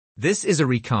This is a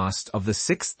recast of the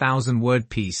 6,000-word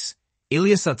piece,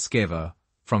 Ilya Sutskever,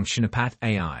 from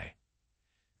OpenAI.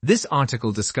 This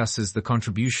article discusses the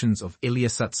contributions of Ilya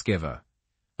Sutskever,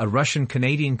 a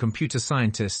Russian-Canadian computer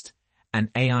scientist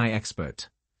and AI expert,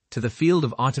 to the field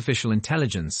of artificial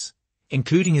intelligence,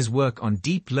 including his work on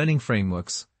deep learning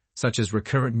frameworks such as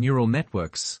recurrent neural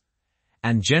networks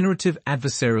and generative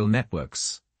adversarial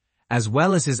networks, as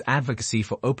well as his advocacy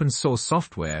for open-source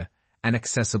software and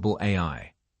accessible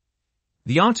AI.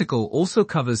 The article also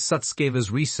covers Sutskever's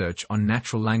research on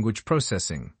natural language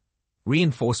processing,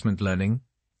 reinforcement learning,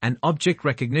 and object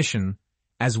recognition,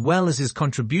 as well as his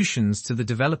contributions to the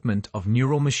development of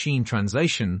neural machine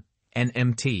translation,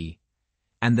 NMT,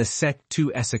 and the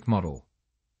SEC-2-ESSEC model.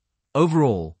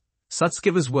 Overall,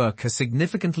 Sutskever's work has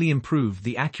significantly improved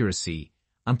the accuracy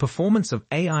and performance of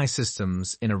AI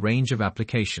systems in a range of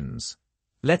applications.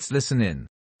 Let's listen in.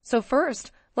 So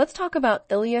first, let's talk about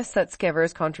Ilya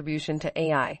Sutskever's contribution to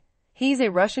AI. He's a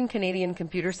Russian-Canadian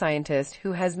computer scientist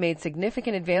who has made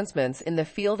significant advancements in the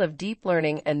field of deep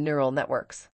learning and neural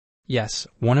networks. Yes,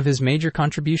 one of his major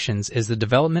contributions is the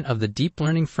development of the deep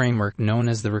learning framework known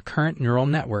as the Recurrent Neural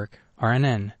Network,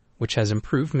 RNN, which has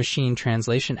improved machine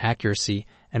translation accuracy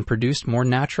and produced more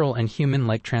natural and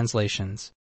human-like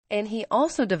translations. And he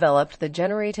also developed the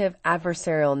Generative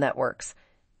Adversarial Networks,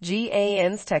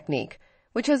 GANs technique,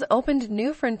 which has opened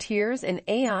new frontiers in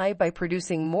AI by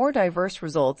producing more diverse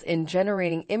results in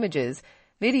generating images,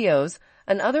 videos,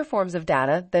 and other forms of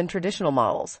data than traditional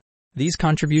models. These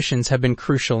contributions have been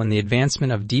crucial in the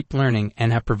advancement of deep learning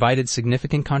and have provided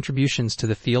significant contributions to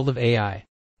the field of AI.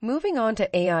 Moving on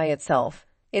to AI itself,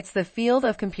 it's the field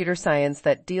of computer science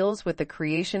that deals with the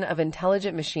creation of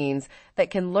intelligent machines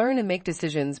that can learn and make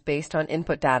decisions based on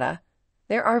input data.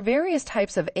 There are various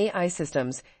types of AI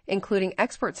systems, including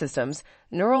expert systems,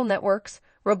 neural networks,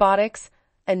 robotics,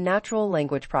 and natural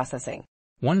language processing.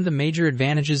 One of the major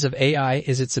advantages of AI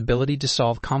is its ability to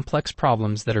solve complex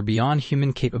problems that are beyond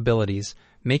human capabilities,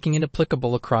 making it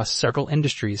applicable across several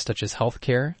industries such as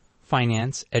healthcare,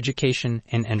 finance, education,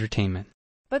 and entertainment.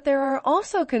 But there are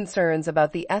also concerns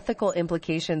about the ethical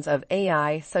implications of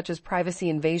AI, such as privacy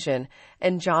invasion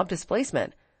and job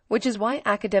displacement, which is why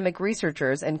academic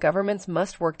researchers and governments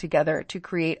must work together to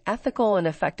create ethical and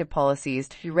effective policies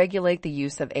to regulate the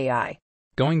use of AI.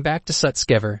 Going back to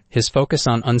Sutskever, his focus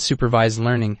on unsupervised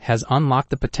learning has unlocked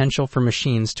the potential for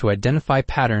machines to identify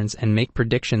patterns and make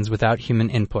predictions without human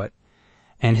input.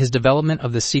 And his development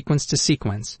of the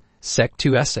sequence-to-sequence,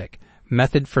 SEC-2-ESSEC,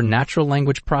 method for natural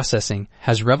language processing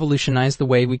has revolutionized the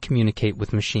way we communicate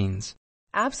with machines.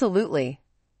 Absolutely.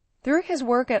 Through his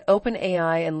work at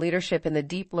OpenAI and leadership in the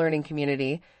deep learning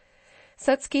community,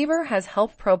 Sutskever has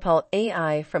helped propel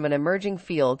AI from an emerging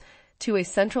field to a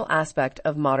central aspect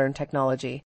of modern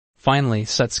technology. Finally,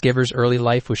 Sutskever's early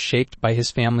life was shaped by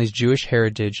his family's Jewish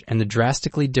heritage and the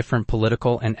drastically different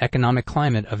political and economic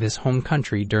climate of his home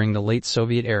country during the late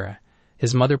Soviet era.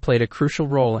 His mother played a crucial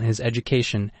role in his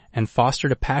education and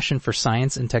fostered a passion for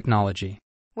science and technology.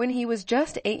 When he was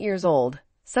just 8 years old,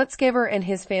 Sutskever and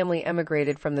his family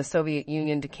emigrated from the Soviet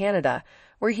Union to Canada,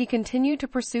 where he continued to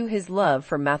pursue his love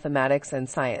for mathematics and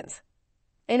science.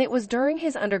 And it was during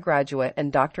his undergraduate and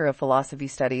Doctor of Philosophy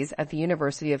studies at the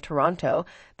University of Toronto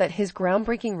that his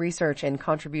groundbreaking research and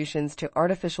contributions to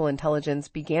artificial intelligence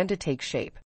began to take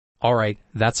shape. All right,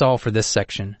 that's all for this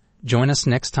section. Join us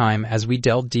next time as we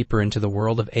delve deeper into the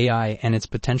world of AI and its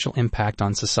potential impact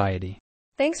on society.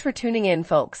 Thanks for tuning in,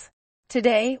 folks.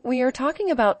 Today, we are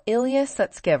talking about Ilya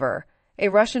Sutskever, a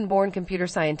Russian-born computer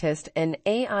scientist and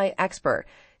AI expert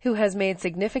who has made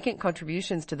significant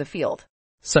contributions to the field.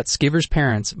 Sutskever's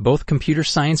parents, both computer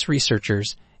science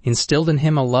researchers, instilled in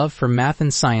him a love for math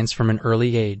and science from an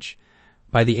early age.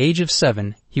 By the age of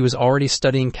 7, he was already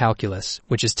studying calculus,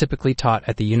 which is typically taught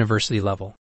at the university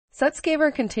level.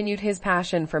 Sutskever continued his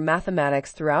passion for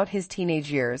mathematics throughout his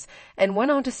teenage years and went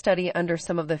on to study under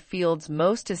some of the field's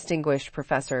most distinguished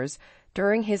professors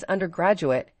during his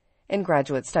undergraduate and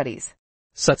graduate studies.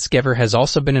 Sutskever has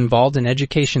also been involved in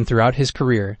education throughout his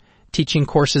career, teaching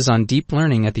courses on deep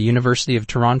learning at the University of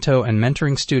Toronto and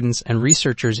mentoring students and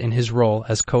researchers in his role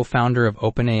as co-founder of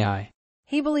OpenAI.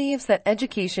 He believes that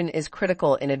education is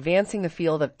critical in advancing the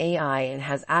field of AI and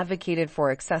has advocated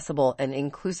for accessible and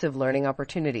inclusive learning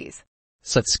opportunities.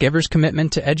 Sutskever's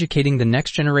commitment to educating the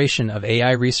next generation of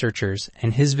AI researchers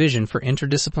and his vision for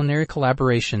interdisciplinary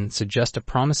collaboration suggest a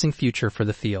promising future for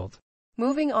the field.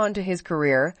 Moving on to his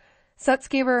career,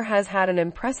 Sutskever has had an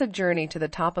impressive journey to the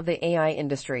top of the AI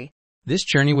industry. This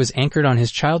journey was anchored on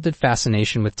his childhood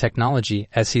fascination with technology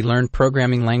as he learned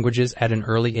programming languages at an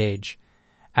early age.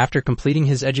 After completing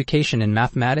his education in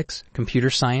mathematics, computer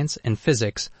science, and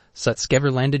physics,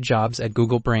 Sutskever landed jobs at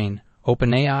Google Brain,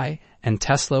 OpenAI, and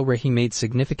Tesla, where he made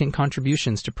significant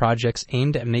contributions to projects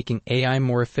aimed at making AI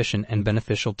more efficient and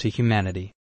beneficial to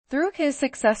humanity. Through his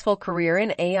successful career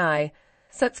in AI,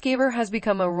 Sutskever has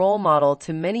become a role model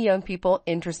to many young people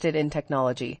interested in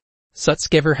technology.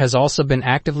 Sutskever has also been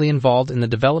actively involved in the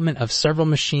development of several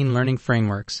machine learning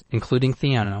frameworks, including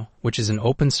Theano, which is an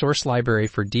open-source library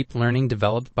for deep learning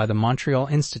developed by the Montreal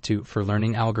Institute for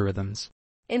Learning Algorithms.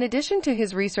 In addition to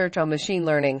his research on machine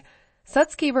learning,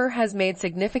 Sutskever has made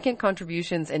significant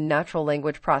contributions in natural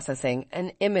language processing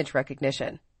and image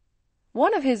recognition.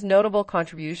 One of his notable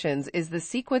contributions is the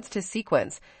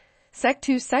sequence-to-sequence,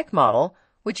 sec-to-sec model,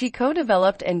 which he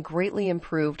co-developed and greatly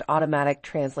improved automatic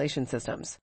translation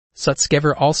systems.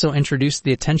 Sutskever also introduced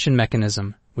the attention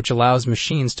mechanism, which allows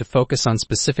machines to focus on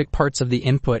specific parts of the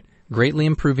input, greatly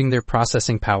improving their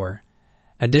processing power.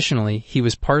 Additionally, he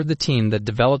was part of the team that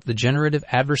developed the Generative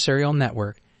Adversarial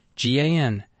Network,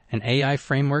 GAN, an AI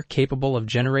framework capable of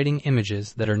generating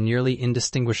images that are nearly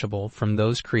indistinguishable from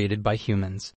those created by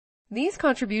humans. These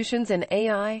contributions in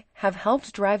AI have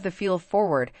helped drive the field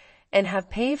forward and have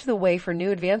paved the way for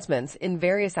new advancements in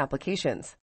various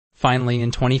applications. Finally,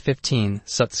 in 2015,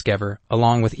 Sutskever,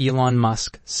 along with Elon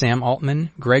Musk, Sam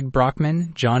Altman, Greg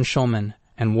Brockman, John Schulman,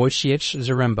 and Wojciech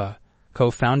Zaremba,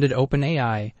 co-founded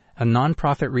OpenAI, a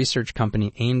non-profit research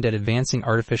company aimed at advancing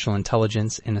artificial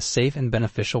intelligence in a safe and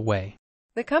beneficial way.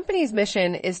 The company's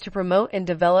mission is to promote and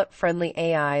develop friendly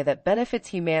AI that benefits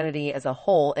humanity as a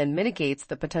whole and mitigates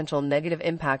the potential negative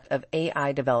impact of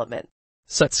AI development.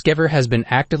 Sutskever has been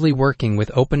actively working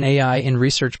with OpenAI in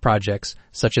research projects,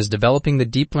 such as developing the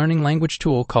deep learning language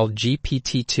tool called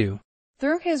GPT-2.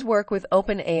 Through his work with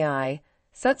OpenAI,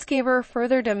 Sutskever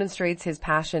further demonstrates his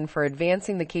passion for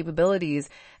advancing the capabilities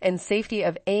and safety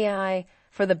of AI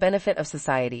for the benefit of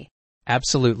society.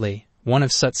 Absolutely. One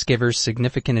of Sutskever's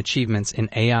significant achievements in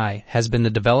AI has been the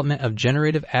development of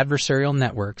generative adversarial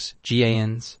networks,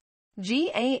 GANs.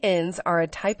 GANs are a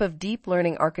type of deep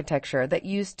learning architecture that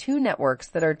use two networks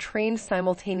that are trained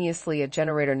simultaneously, a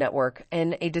generator network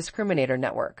and a discriminator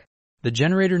network. The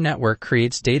generator network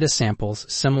creates data samples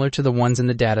similar to the ones in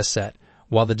the dataset,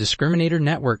 while the discriminator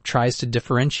network tries to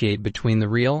differentiate between the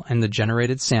real and the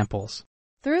generated samples.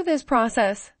 Through this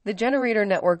process, the generator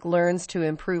network learns to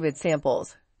improve its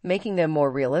samples, making them more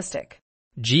realistic.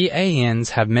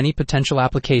 GANs have many potential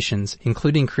applications,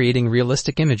 including creating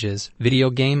realistic images, video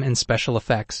game and special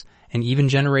effects, and even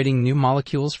generating new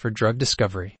molecules for drug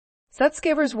discovery.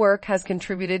 Sutskever's work has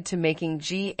contributed to making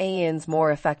GANs more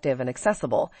effective and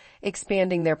accessible,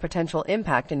 expanding their potential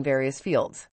impact in various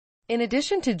fields. In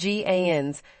addition to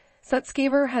GANs,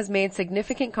 Sutskever has made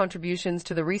significant contributions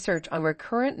to the research on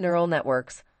recurrent neural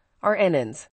networks,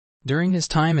 RNNs. During his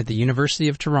time at the University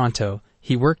of Toronto,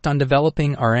 he worked on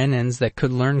developing RNNs that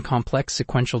could learn complex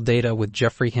sequential data with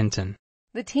Geoffrey Hinton.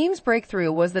 The team's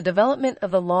breakthrough was the development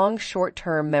of the long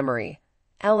short-term memory,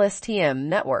 LSTM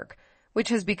network, which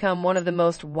has become one of the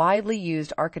most widely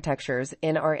used architectures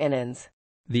in RNNs.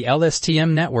 The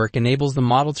LSTM network enables the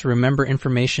model to remember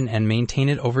information and maintain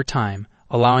it over time,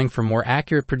 allowing for more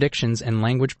accurate predictions and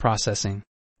language processing.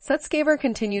 Sutskever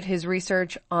continued his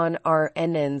research on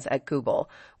RNNs at Google,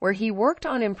 where he worked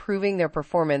on improving their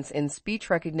performance in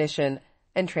speech recognition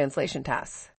and translation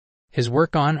tasks. His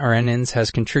work on RNNs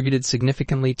has contributed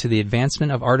significantly to the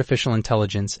advancement of artificial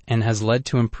intelligence and has led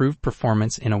to improved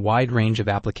performance in a wide range of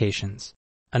applications.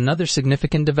 Another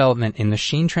significant development in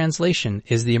machine translation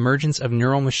is the emergence of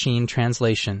neural machine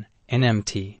translation,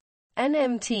 NMT.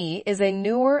 NMT is a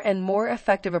newer and more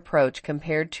effective approach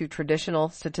compared to traditional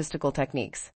statistical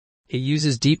techniques. It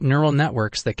uses deep neural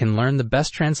networks that can learn the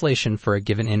best translation for a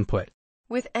given input.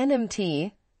 With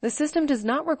NMT, the system does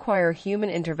not require human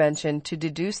intervention to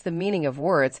deduce the meaning of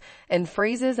words and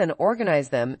phrases and organize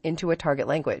them into a target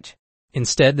language.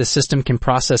 Instead, the system can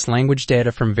process language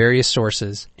data from various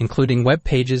sources, including web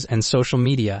pages and social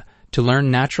media, to learn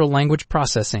natural language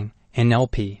processing,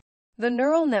 NLP. The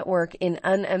neural network in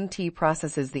NMT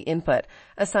processes the input,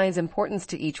 assigns importance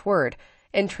to each word,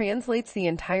 and translates the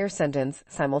entire sentence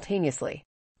simultaneously.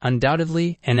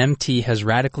 Undoubtedly, NMT has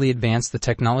radically advanced the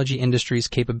technology industry's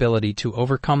capability to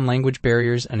overcome language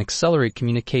barriers and accelerate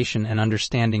communication and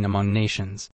understanding among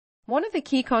nations. One of the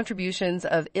key contributions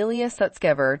of Ilya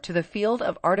Sutskever to the field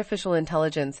of artificial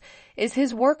intelligence is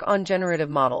his work on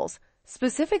generative models,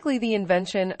 specifically the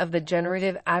invention of the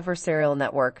Generative Adversarial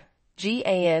Network,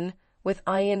 GAN, with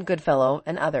Ian Goodfellow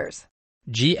and others.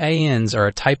 GANs are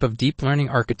a type of deep learning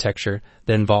architecture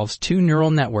that involves two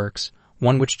neural networks,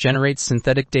 one which generates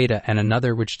synthetic data and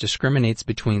another which discriminates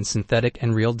between synthetic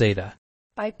and real data.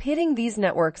 By pitting these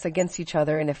networks against each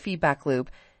other in a feedback loop,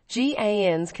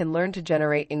 GANs can learn to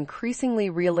generate increasingly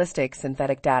realistic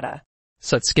synthetic data.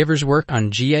 Sutskever's work on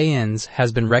GANs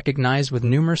has been recognized with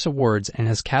numerous awards and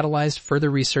has catalyzed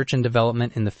further research and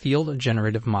development in the field of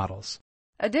generative models.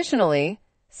 Additionally,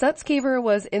 Sutskever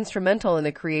was instrumental in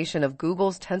the creation of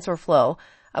Google's TensorFlow,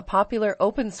 a popular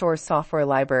open-source software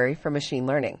library for machine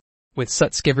learning. With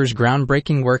Sutskever's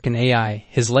groundbreaking work in AI,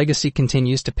 his legacy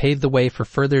continues to pave the way for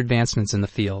further advancements in the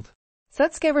field.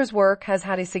 Sutskever's work has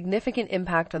had a significant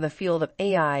impact on the field of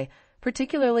AI,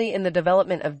 particularly in the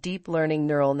development of deep learning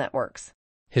neural networks.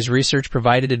 His research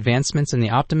provided advancements in the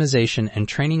optimization and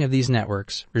training of these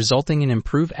networks, resulting in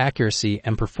improved accuracy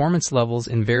and performance levels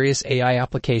in various AI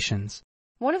applications.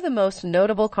 One of the most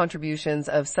notable contributions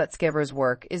of Sutskever's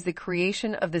work is the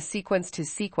creation of the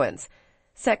sequence-to-sequence,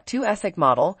 Seq2-ESSEQ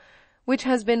model, which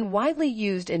has been widely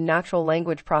used in natural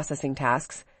language processing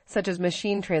tasks, such as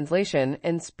machine translation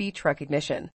and speech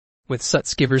recognition. With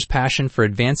Sutskever's passion for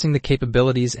advancing the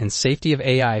capabilities and safety of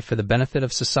AI for the benefit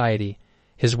of society,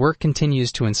 his work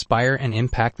continues to inspire and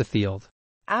impact the field.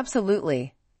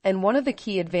 Absolutely. And one of the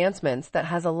key advancements that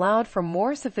has allowed for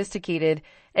more sophisticated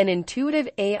and intuitive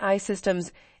AI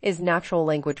systems is natural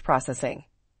language processing.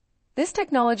 This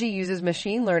technology uses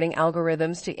machine learning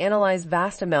algorithms to analyze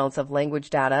vast amounts of language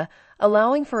data,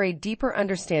 allowing for a deeper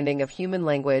understanding of human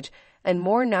language and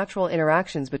more natural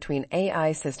interactions between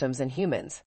AI systems and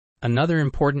humans. Another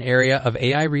important area of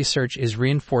AI research is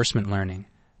reinforcement learning.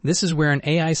 This is where an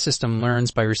AI system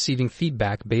learns by receiving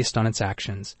feedback based on its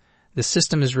actions. The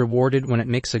system is rewarded when it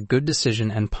makes a good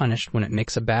decision and punished when it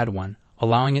makes a bad one,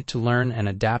 allowing it to learn and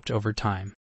adapt over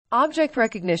time. Object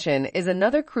recognition is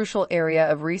another crucial area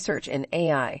of research in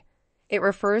AI. It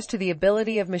refers to the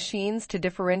ability of machines to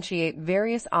differentiate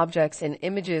various objects in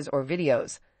images or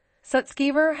videos.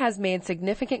 Sutskever has made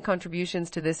significant contributions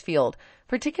to this field,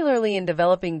 particularly in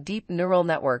developing deep neural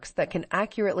networks that can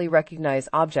accurately recognize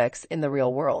objects in the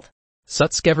real world.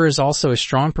 Sutskever is also a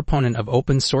strong proponent of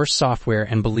open-source software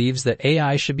and believes that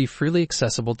AI should be freely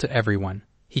accessible to everyone.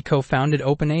 He co-founded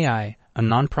OpenAI, a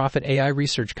nonprofit AI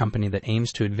research company that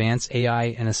aims to advance AI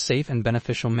in a safe and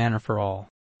beneficial manner for all.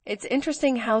 It's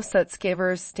interesting how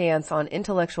Sutskever's stance on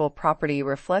intellectual property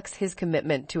reflects his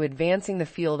commitment to advancing the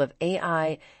field of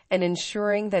AI and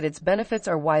ensuring that its benefits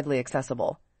are widely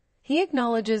accessible. He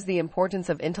acknowledges the importance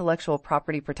of intellectual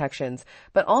property protections,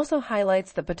 but also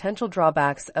highlights the potential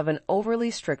drawbacks of an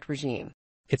overly strict regime.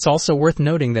 It's also worth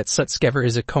noting that Sutskever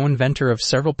is a co-inventor of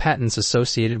several patents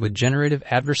associated with generative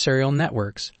adversarial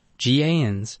networks,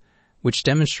 GANs, which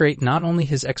demonstrate not only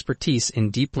his expertise in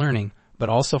deep learning, but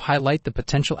also highlight the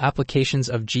potential applications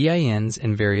of GANs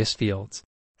in various fields.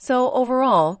 So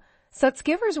overall,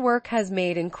 Sutskever's work has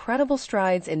made incredible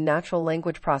strides in natural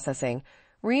language processing,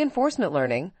 reinforcement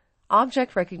learning,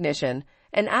 object recognition,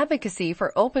 and advocacy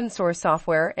for open-source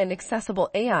software and accessible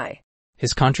AI.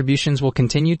 His contributions will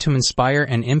continue to inspire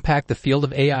and impact the field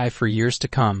of AI for years to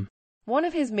come. One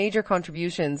of his major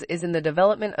contributions is in the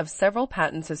development of several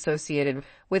patents associated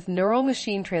with neural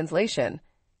machine translation,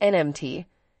 NMT.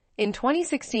 In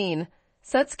 2016,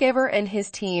 Sutskever and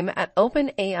his team at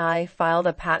OpenAI filed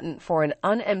a patent for an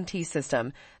NMT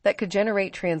system that could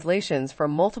generate translations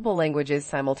from multiple languages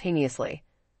simultaneously.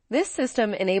 This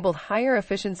system enabled higher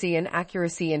efficiency and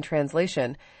accuracy in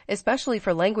translation, especially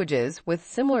for languages with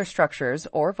similar structures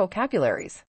or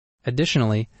vocabularies.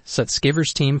 Additionally,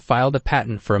 Sutskever's team filed a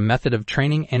patent for a method of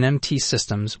training NMT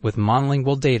systems with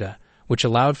monolingual data, which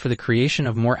allowed for the creation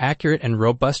of more accurate and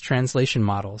robust translation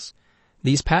models.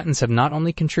 These patents have not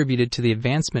only contributed to the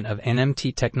advancement of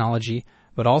NMT technology,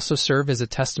 but also serve as a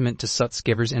testament to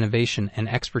Sutskever's innovation and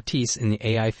expertise in the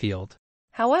AI field.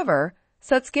 However,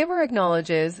 Sutskever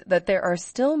acknowledges that there are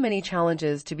still many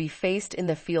challenges to be faced in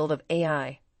the field of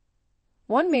AI.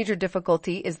 One major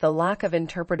difficulty is the lack of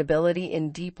interpretability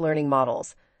in deep learning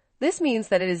models. This means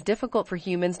that it is difficult for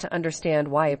humans to understand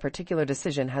why a particular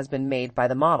decision has been made by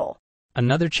the model.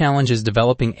 Another challenge is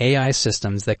developing AI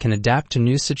systems that can adapt to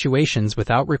new situations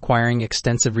without requiring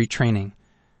extensive retraining.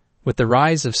 With the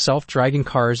rise of self-driving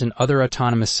cars and other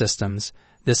autonomous systems,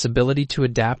 this ability to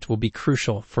adapt will be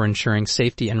crucial for ensuring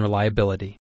safety and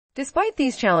reliability. Despite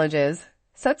these challenges,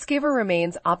 Sutskever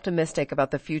remains optimistic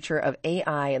about the future of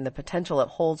AI and the potential it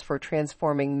holds for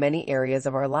transforming many areas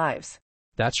of our lives.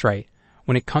 That's right.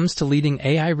 When it comes to leading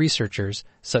AI researchers,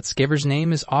 Sutskever's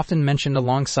name is often mentioned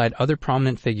alongside other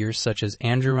prominent figures such as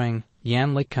Andrew Ng,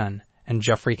 Yann LeCun, and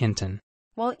Geoffrey Hinton.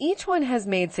 While each one has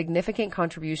made significant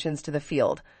contributions to the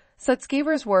field,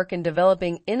 Sutskever's work in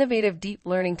developing innovative deep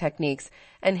learning techniques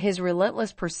and his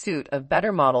relentless pursuit of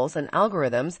better models and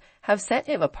algorithms have set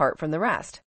him apart from the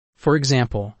rest. For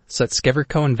example, Sutskever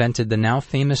co-invented the now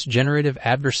famous generative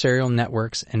adversarial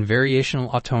networks and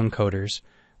variational autoencoders,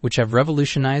 which have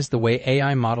revolutionized the way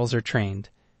AI models are trained.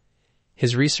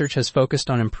 His research has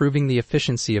focused on improving the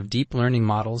efficiency of deep learning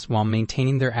models while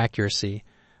maintaining their accuracy,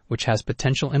 which has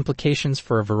potential implications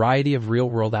for a variety of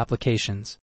real-world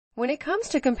applications. When it comes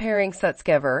to comparing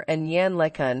Sutskever and Jan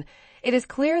LeCun, it is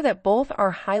clear that both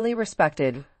are highly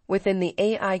respected within the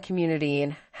AI community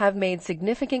and have made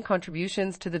significant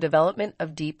contributions to the development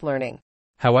of deep learning.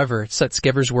 However,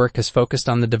 Sutskever's work has focused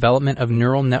on the development of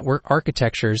neural network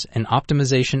architectures and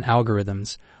optimization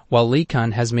algorithms, while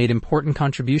LeCun has made important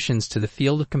contributions to the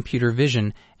field of computer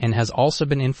vision and has also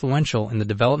been influential in the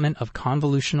development of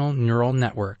convolutional neural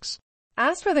networks.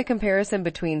 As for the comparison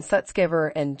between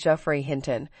Sutskever and Geoffrey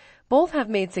Hinton, both have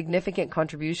made significant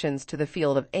contributions to the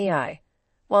field of AI.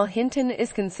 While Hinton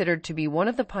is considered to be one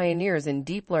of the pioneers in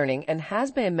deep learning and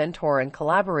has been a mentor and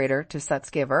collaborator to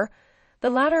Sutskever, the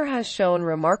latter has shown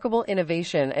remarkable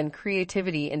innovation and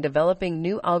creativity in developing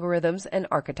new algorithms and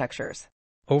architectures.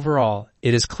 Overall,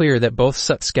 it is clear that both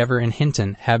Sutskever and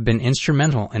Hinton have been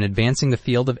instrumental in advancing the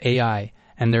field of AI,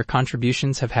 and their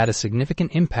contributions have had a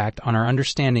significant impact on our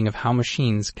understanding of how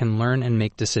machines can learn and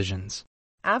make decisions.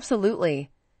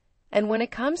 Absolutely. And when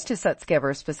it comes to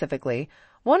Sutskever specifically,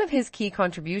 one of his key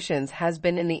contributions has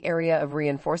been in the area of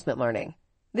reinforcement learning.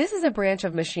 This is a branch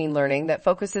of machine learning that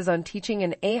focuses on teaching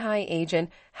an AI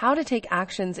agent how to take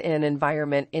actions in an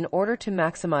environment in order to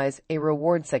maximize a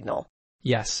reward signal.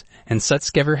 Yes, and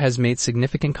Sutskever has made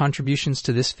significant contributions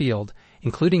to this field,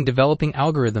 including developing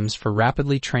algorithms for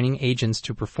rapidly training agents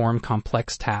to perform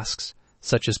complex tasks,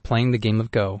 such as playing the game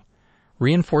of Go.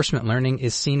 Reinforcement learning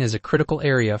is seen as a critical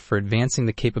area for advancing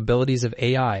the capabilities of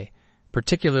AI,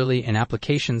 particularly in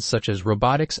applications such as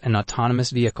robotics and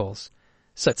autonomous vehicles.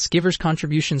 Sutskever's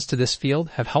contributions to this field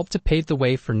have helped to pave the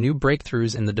way for new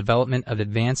breakthroughs in the development of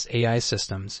advanced AI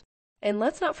systems. And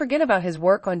let's not forget about his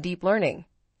work on deep learning.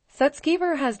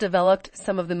 Sutskever has developed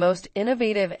some of the most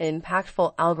innovative and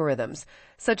impactful algorithms,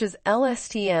 such as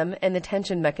LSTM and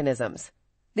attention mechanisms.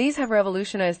 These have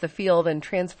revolutionized the field and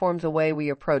transformed the way we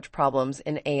approach problems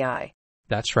in AI.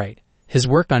 That's right. His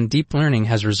work on deep learning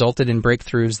has resulted in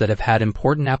breakthroughs that have had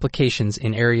important applications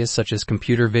in areas such as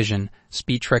computer vision,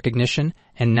 speech recognition,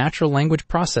 and natural language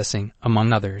processing,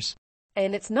 among others.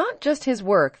 And it's not just his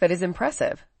work that is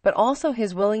impressive, but also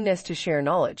his willingness to share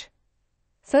knowledge.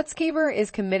 Sutskever is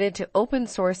committed to open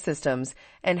source systems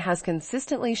and has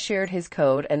consistently shared his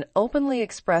code and openly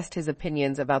expressed his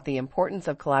opinions about the importance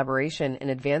of collaboration in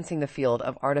advancing the field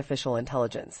of artificial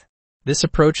intelligence. This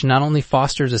approach not only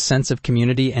fosters a sense of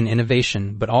community and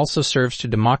innovation, but also serves to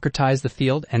democratize the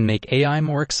field and make AI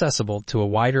more accessible to a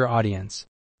wider audience.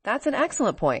 That's an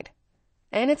excellent point.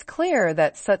 And it's clear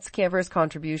that Sutskever's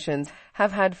contributions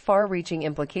have had far-reaching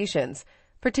implications,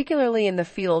 particularly in the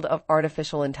field of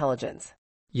artificial intelligence.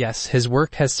 Yes, his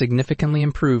work has significantly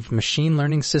improved machine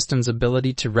learning systems'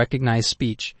 ability to recognize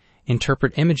speech,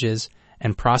 interpret images,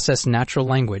 and process natural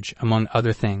language, among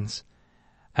other things.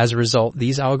 As a result,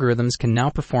 these algorithms can now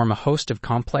perform a host of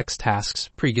complex tasks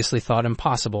previously thought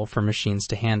impossible for machines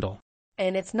to handle.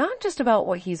 And it's not just about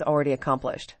what he's already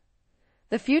accomplished.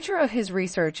 The future of his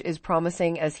research is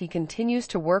promising as he continues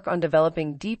to work on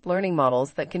developing deep learning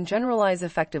models that can generalize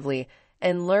effectively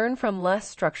and learn from less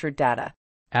structured data.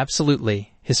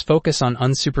 Absolutely. His focus on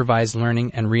unsupervised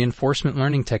learning and reinforcement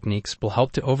learning techniques will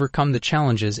help to overcome the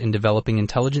challenges in developing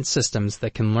intelligent systems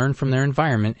that can learn from their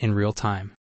environment in real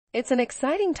time. It's an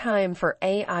exciting time for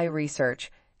AI research,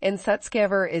 and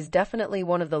Sutskever is definitely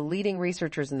one of the leading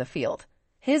researchers in the field.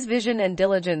 His vision and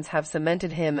diligence have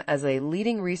cemented him as a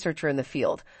leading researcher in the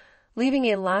field, leaving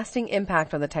a lasting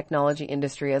impact on the technology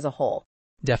industry as a whole.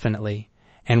 Definitely.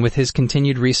 And with his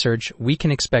continued research, we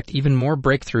can expect even more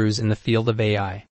breakthroughs in the field of AI.